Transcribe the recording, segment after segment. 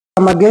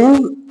Welcome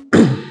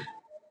again.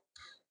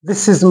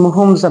 This is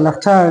Muhumuza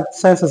Naphtali,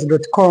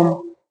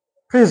 Synthesis.com.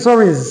 Please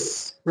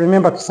always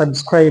remember to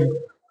subscribe,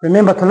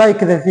 remember to like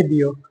the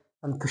video,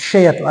 and to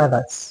share to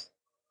others.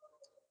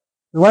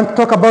 We want to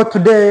talk about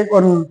today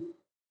on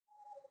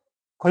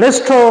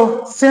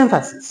cholesterol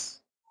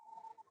synthesis.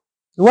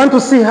 We want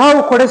to see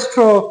how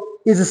cholesterol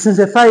is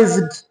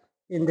synthesized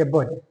in the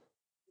body.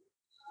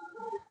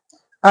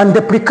 And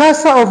the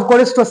precursor of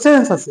cholesterol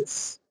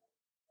synthesis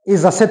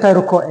is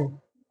acetyl-CoA.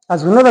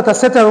 As we know that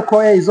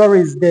acetyl-CoA is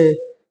always the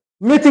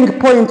meeting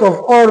point of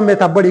all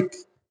metabolic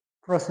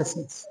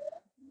processes.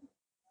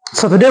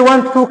 So today we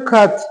want to look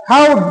at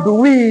how do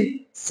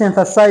we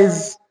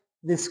synthesize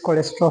this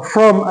cholesterol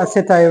from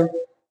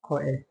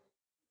acetyl-CoA.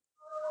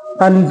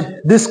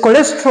 And this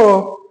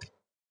cholesterol,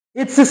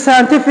 its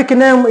scientific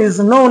name is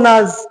known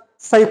as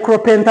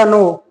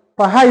cyclopentanol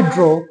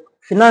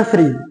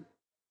perhydrophenanthrin,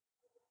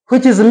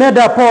 which is made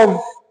up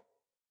of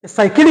a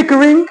cyclic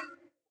ring,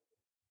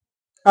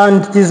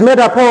 and it is made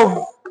up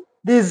of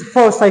these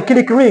 4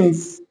 cyclic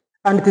rings,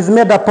 and it is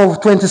made up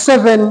of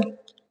 27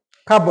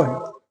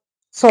 carbon.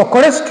 So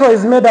cholesterol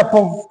is made up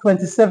of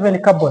 27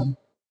 carbon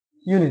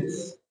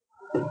units.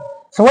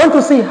 So I want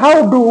to see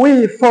how do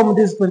we form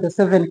these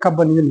 27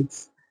 carbon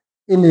units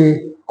in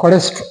the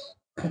cholesterol.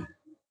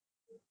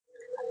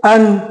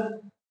 And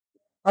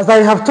as I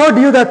have told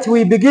you that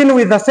we begin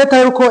with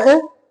acetyl-CoA,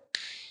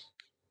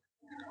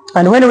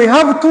 and when we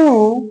have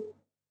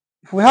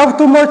if we have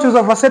 2 molecules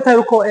of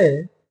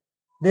acetyl-CoA,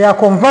 they are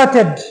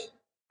converted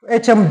to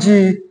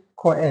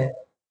HMG-CoA,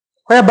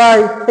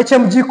 whereby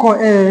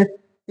HMG-CoA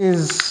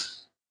is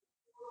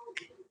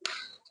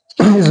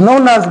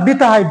known as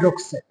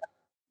beta-hydroxy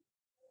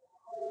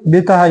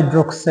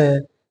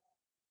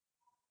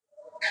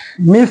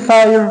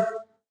methyl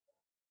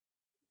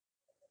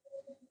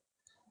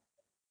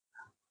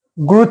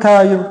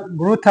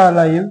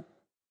glutyl-CoA.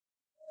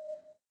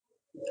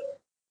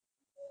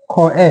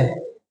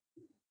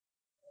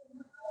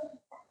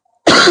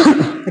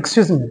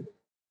 Excuse me.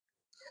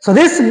 So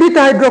this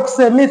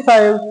beta-hydroxy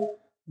methyl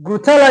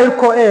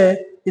glutyl-CoA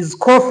is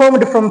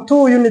formed from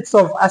 2 units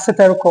of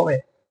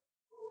acetyl-CoA,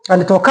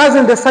 and it occurs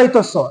in the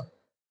cytosol.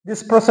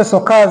 This process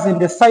occurs in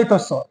the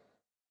cytosol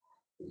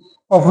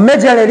of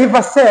majorly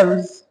liver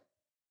cells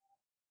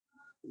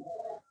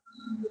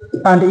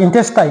and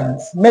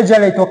intestines.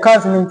 Majorly it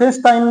occurs in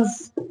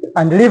intestines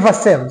and liver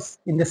cells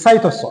in the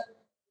cytosol.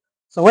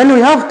 So when we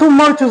have 2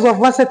 molecules of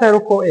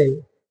acetyl-CoA,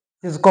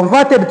 it is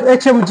converted to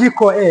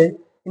HMG-CoA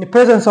in the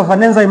presence of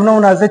an enzyme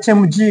known as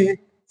HMG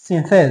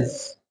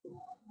synthase.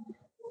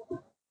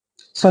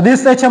 So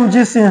this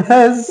HMG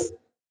synthase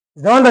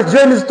is the one that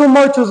joins 2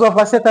 molecules of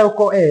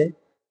acetyl-CoA,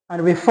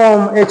 and we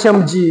form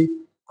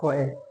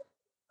HMG-CoA.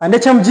 And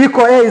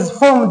HMG-CoA is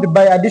formed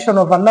by addition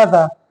of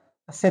another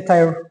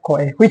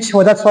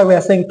acetyl-CoA, that's why we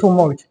are saying 2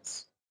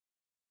 molecules.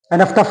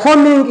 And after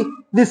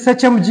forming this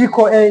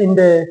HMG-CoA in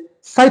the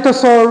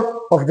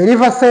cytosol of the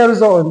liver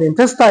cells or in the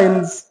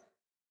intestines,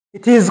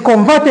 it is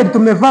converted to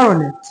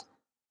mevalonate.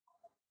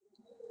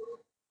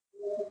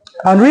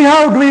 And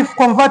how do we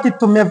convert it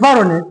to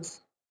mevalonate?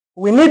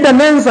 We need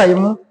an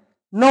enzyme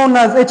known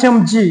as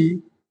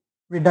HMG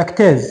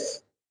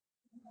reductase.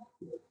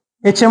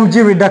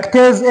 HMG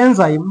reductase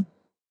enzyme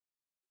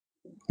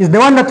is the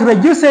one that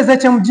reduces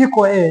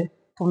HMG-CoA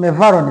to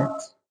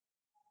mevalonate.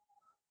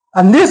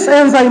 And this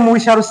enzyme, we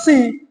shall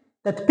see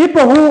that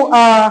people who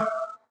are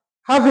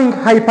having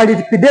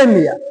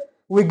hyperlipidemia,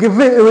 we give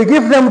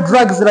them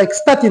drugs like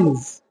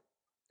statins.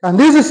 And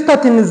these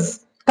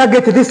statins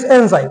target this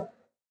enzyme.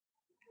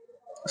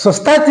 So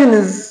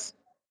statins,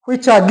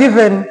 which are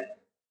given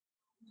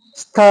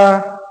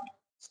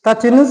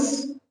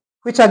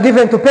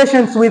to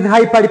patients with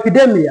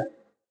hyperlipidemia,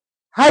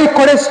 high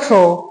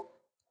cholesterol,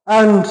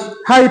 and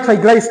high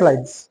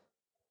triglycerides.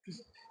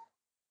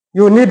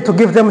 You need to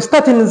give them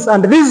statins,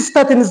 and these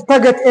statins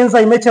target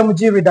enzyme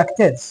HMG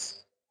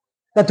reductase.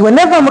 That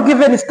whenever I'm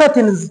given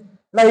statins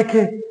like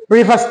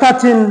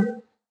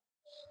rivastatin,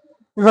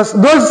 those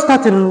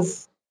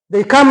statins,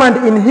 they come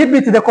and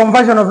inhibit the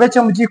conversion of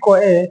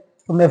HMG-CoA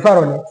to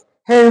mevalonate,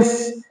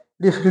 hence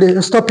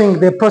stopping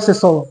the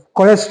process of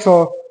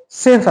cholesterol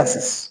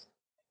synthesis.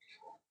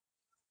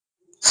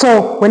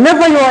 So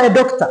whenever you are a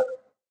doctor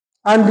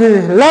and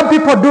lab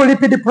people do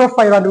lipid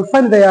profile and you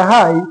find they are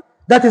high,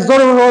 that is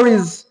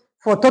always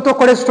for total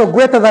cholesterol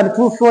greater than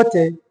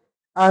 240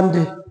 and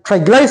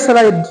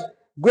triglyceride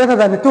greater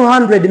than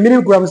 200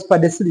 milligrams per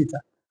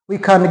deciliter. We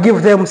can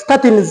give them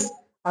statins,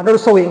 and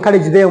also we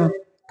encourage them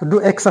to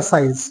do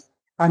exercise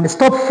and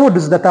stop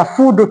foods that are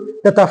full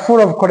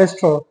of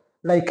cholesterol,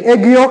 like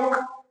egg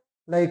yolk,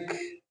 like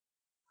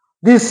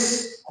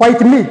this white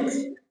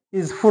meat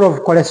is full of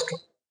cholesterol.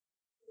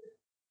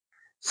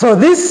 So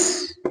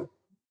this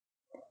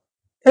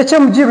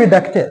HMG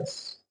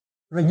reductase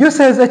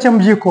reduces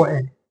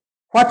HMG-CoA,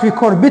 what we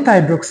call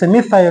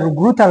beta-hydroxymethyl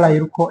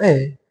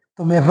glutyl-CoA,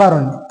 to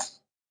mevalonate.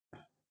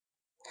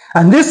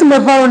 And this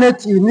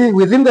mevalonate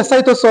within the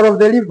cytosol of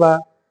the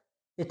liver,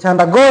 it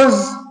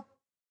undergoes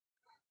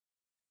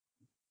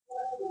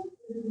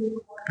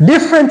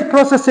different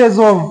processes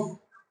of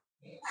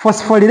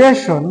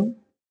phosphorylation.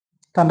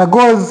 It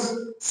undergoes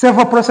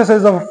several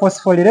processes of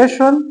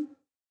phosphorylation.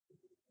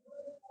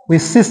 We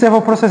see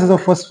several processes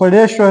of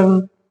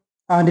phosphorylation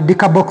and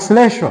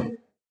decarboxylation.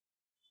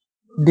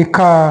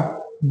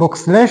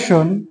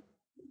 Decarboxylation,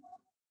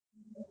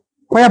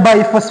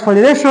 whereby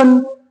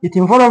phosphorylation, it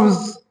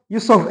involves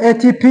use of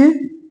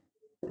ATP,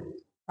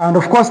 and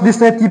of course this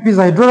ATP is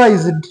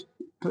hydrolyzed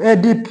to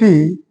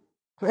ADP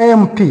to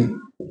AMP,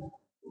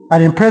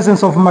 and in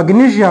presence of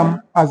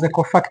magnesium as a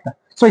cofactor.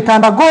 So it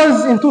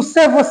undergoes into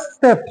several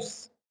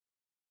steps,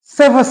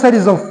 several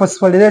series of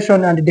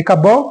phosphorylation and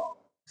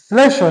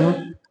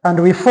decarboxylation, and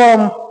we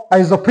form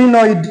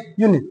isoprenoid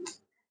units.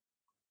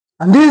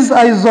 And these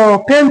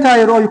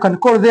isopentyl, or you can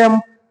call them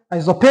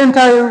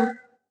isopentyl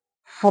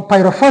for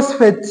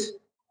pyrophosphate,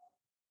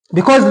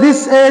 because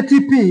this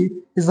ATP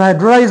is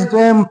hydrolyzed to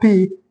AMP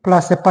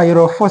plus a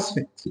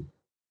pyrophosphate.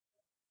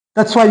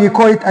 That's why we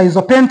call it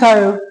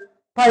isopentyl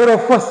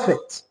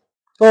pyrophosphate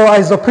or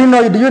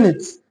isoprenoid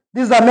units.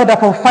 These are made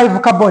up of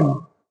 5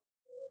 carbon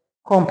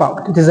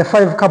compound. It is a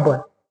 5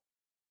 carbon.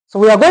 So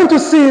we are going to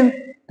see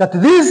that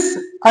these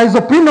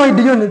isoprenoid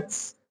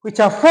units, which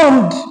are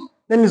formed,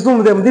 let me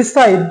zoom them this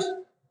side,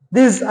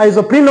 these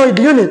isoprenoid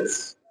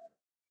units,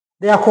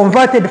 they are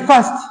converted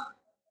first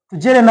to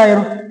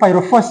gelenyl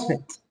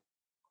pyrophosphate.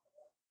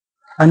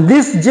 And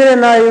this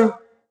gelenyl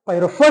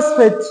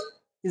pyrophosphate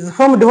is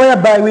formed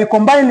whereby we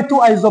combine 2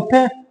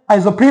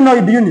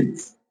 isoprenoid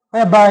units,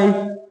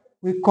 whereby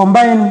we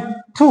combine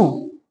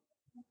 2.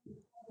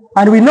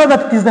 And we know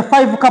that it is the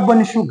 5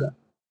 carbon sugar.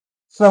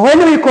 So when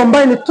we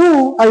combine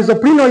 2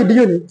 isoprenoid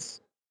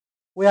units,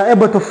 we are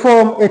able to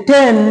form a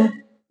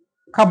 10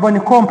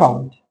 carbon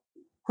compound,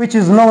 which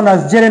is known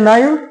as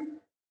gelenyl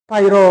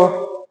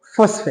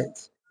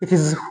pyrophosphate. It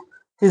is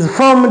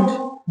formed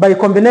by a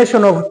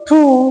combination of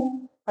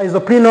 2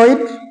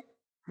 isoprenoid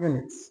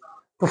units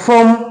to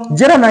form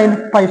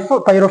gelenyl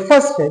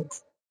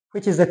pyrophosphate,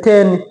 which is a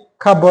 10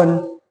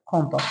 carbon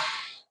compound.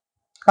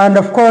 And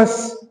of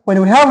course,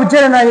 when we have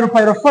gelenyl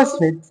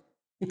pyrophosphate,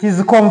 it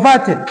is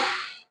converted.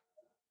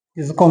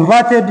 It is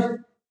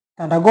converted,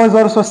 and undergoes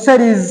also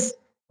series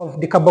of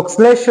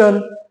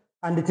decarboxylation,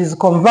 and it is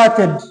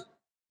converted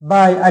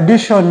by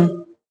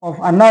addition of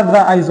another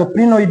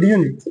isoprenoid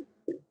unit.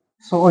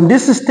 So on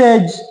this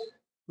stage,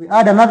 we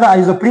add another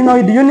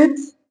isoprenoid unit,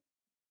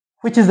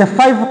 which is a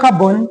 5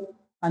 carbon,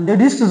 and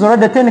this is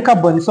already 10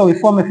 carbon, so we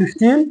form a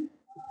 15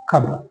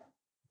 carbon.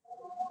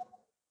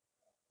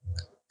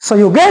 So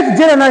you get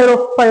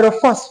gelenyl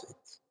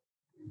pyrophosphate,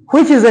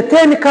 which is a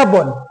 10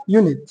 carbon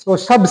unit or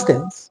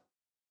substance.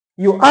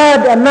 You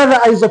add another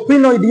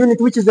isoprenoid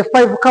unit, which is a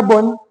 5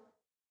 carbon,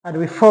 and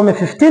we form a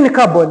 15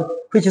 carbon,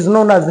 which is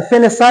known as the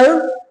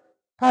phenecyl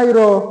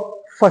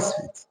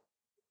pyrophosphate.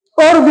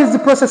 All these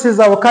processes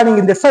are occurring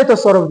in the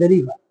cytosol of the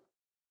liver.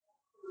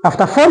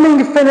 After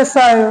forming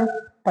phenecyl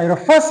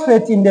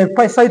pyrophosphate in the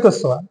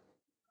cytosol,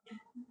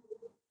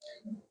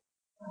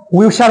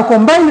 we shall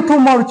combine 2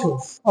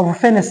 molecules of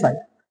phenecyl.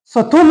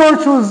 So 2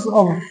 molecules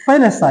of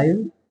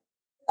phenecyl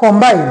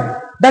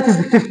combine, that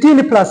is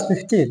 15 plus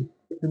 15.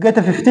 You get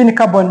a 15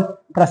 carbon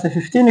plus a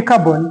 15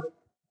 carbon,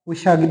 we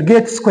shall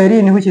get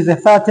squalene, which is a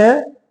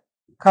 30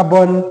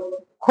 carbon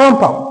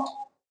compound.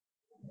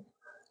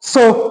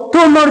 So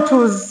 2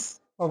 molecules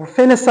of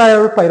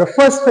phenecyl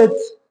pyrophosphate,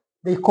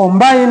 they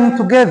combine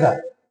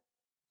together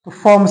to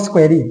form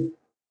squalene.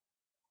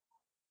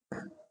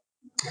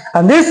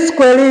 And this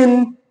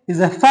squalene is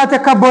a 30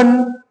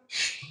 carbon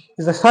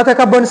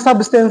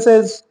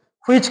substances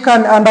which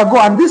can undergo,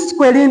 and this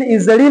squalene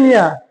is a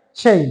linear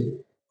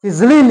chain. It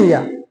is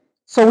linear.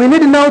 So we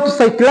need now to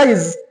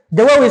cyclize.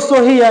 The way we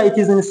saw here, it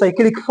is in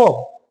cyclic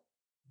form.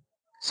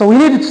 So we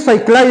need to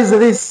cyclize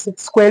this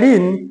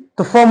squalene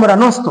to form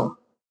ranostol.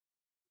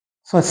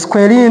 So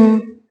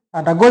squalene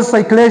undergoes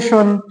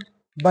cyclation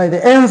by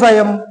the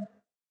enzyme.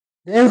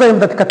 The enzyme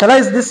that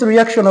catalyzes this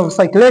reaction of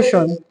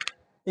cyclation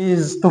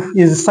is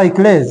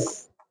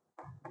cyclase.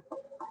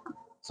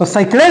 So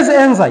cyclase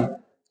enzyme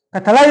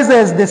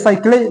catalyzes the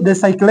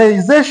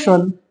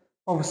cyclization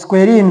of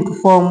squalene to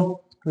form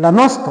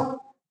ranostol.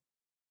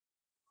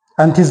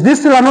 And it is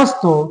this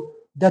ranostol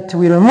that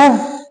we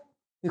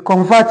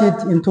convert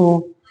it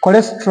into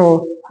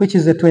cholesterol, which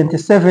is a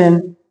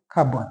 27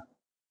 carbon.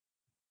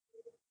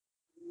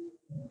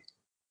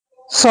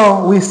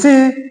 So we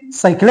see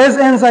cyclase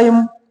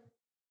enzyme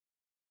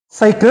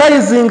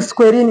cyclizing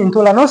squalene into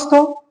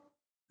ranostol,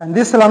 and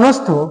this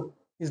ranostol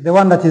is the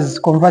one that is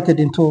converted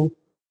into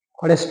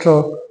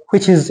cholesterol,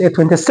 which is a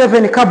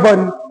 27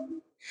 carbon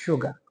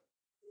sugar.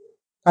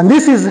 And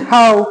this is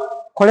how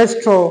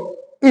cholesterol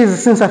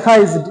is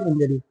synthesized in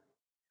the liver.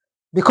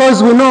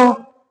 Because we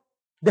know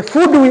the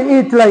food we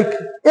eat, like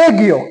egg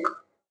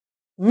yolk,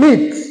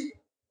 meat,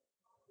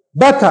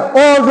 butter,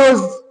 all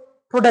those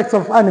products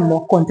of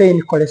animal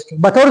contain cholesterol,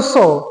 but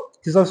also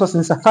it is also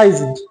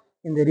synthesized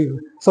in the liver.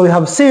 So we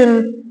have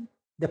seen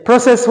the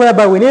process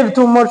whereby we need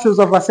 2 molecules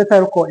of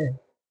acetyl-CoA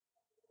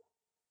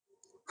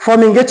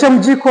forming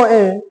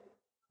HMG-CoA,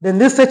 Then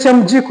this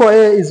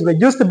HMG-CoA is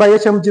reduced by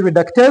HMG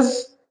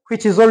reductase,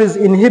 which is always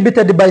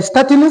inhibited by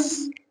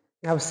statins.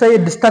 We have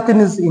said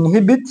statins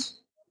inhibit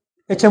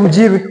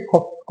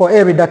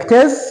HMG-CoA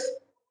reductase,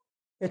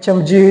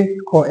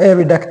 HMG-CoA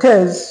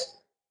reductase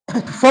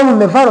to form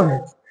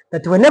mevalonate.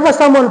 That whenever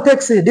someone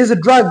takes these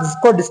drugs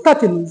called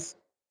statins,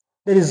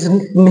 there is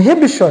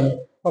inhibition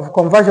of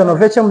conversion of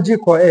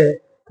HMG-CoA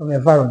to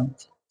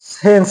mevalonate,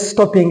 hence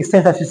stopping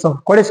synthesis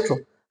of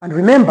cholesterol. And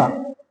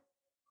remember,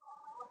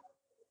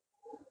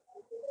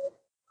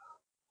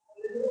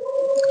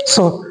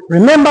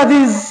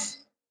 this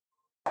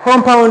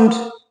compound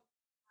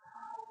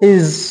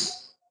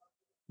is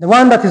the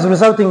one that is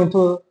resulting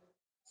into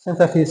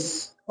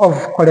synthesis of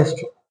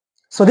cholesterol.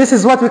 So this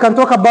is what we can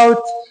talk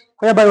about,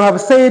 whereby we have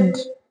said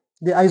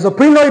the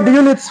isoprenoid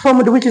units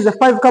formed, which is a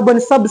 5-carbon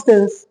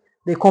substance.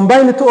 They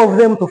combine 2 of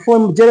them to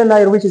form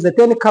gelenyl, which is a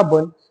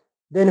 10-carbon,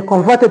 then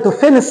converted to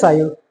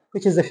phenecyl,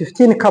 which is a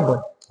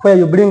 15-carbon, where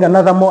you bring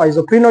another more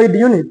isoprenoid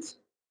unit,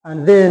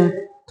 and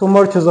then 2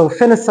 molecules of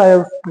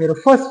phenecyl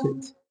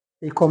pyrophosphate.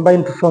 They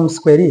combine to form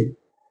squalene.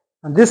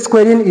 And this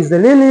squalene is a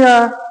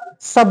linear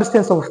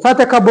substance of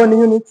 30 carbon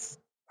units,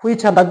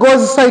 which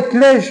undergoes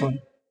cyclization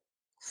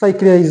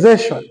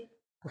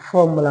to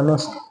form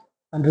lanostor.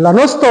 And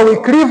lanostor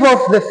will cleave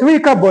off the 3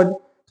 carbon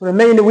to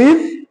remain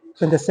with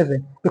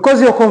 27,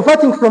 because you're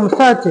converting from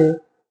 30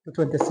 to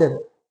 27.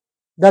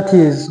 That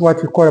is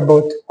what we call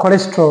about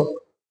cholesterol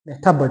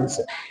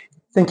metabolism.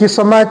 Thank you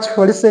so much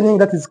for listening.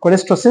 That is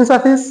cholesterol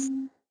synthesis.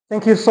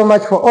 Thank you so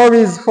much for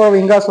always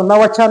following us on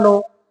our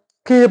channel.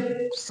 Keep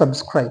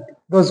subscribed.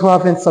 Those who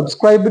haven't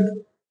subscribed,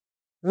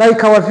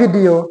 like our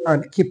video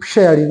and keep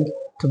sharing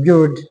to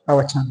build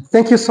our channel.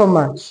 Thank you so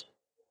much.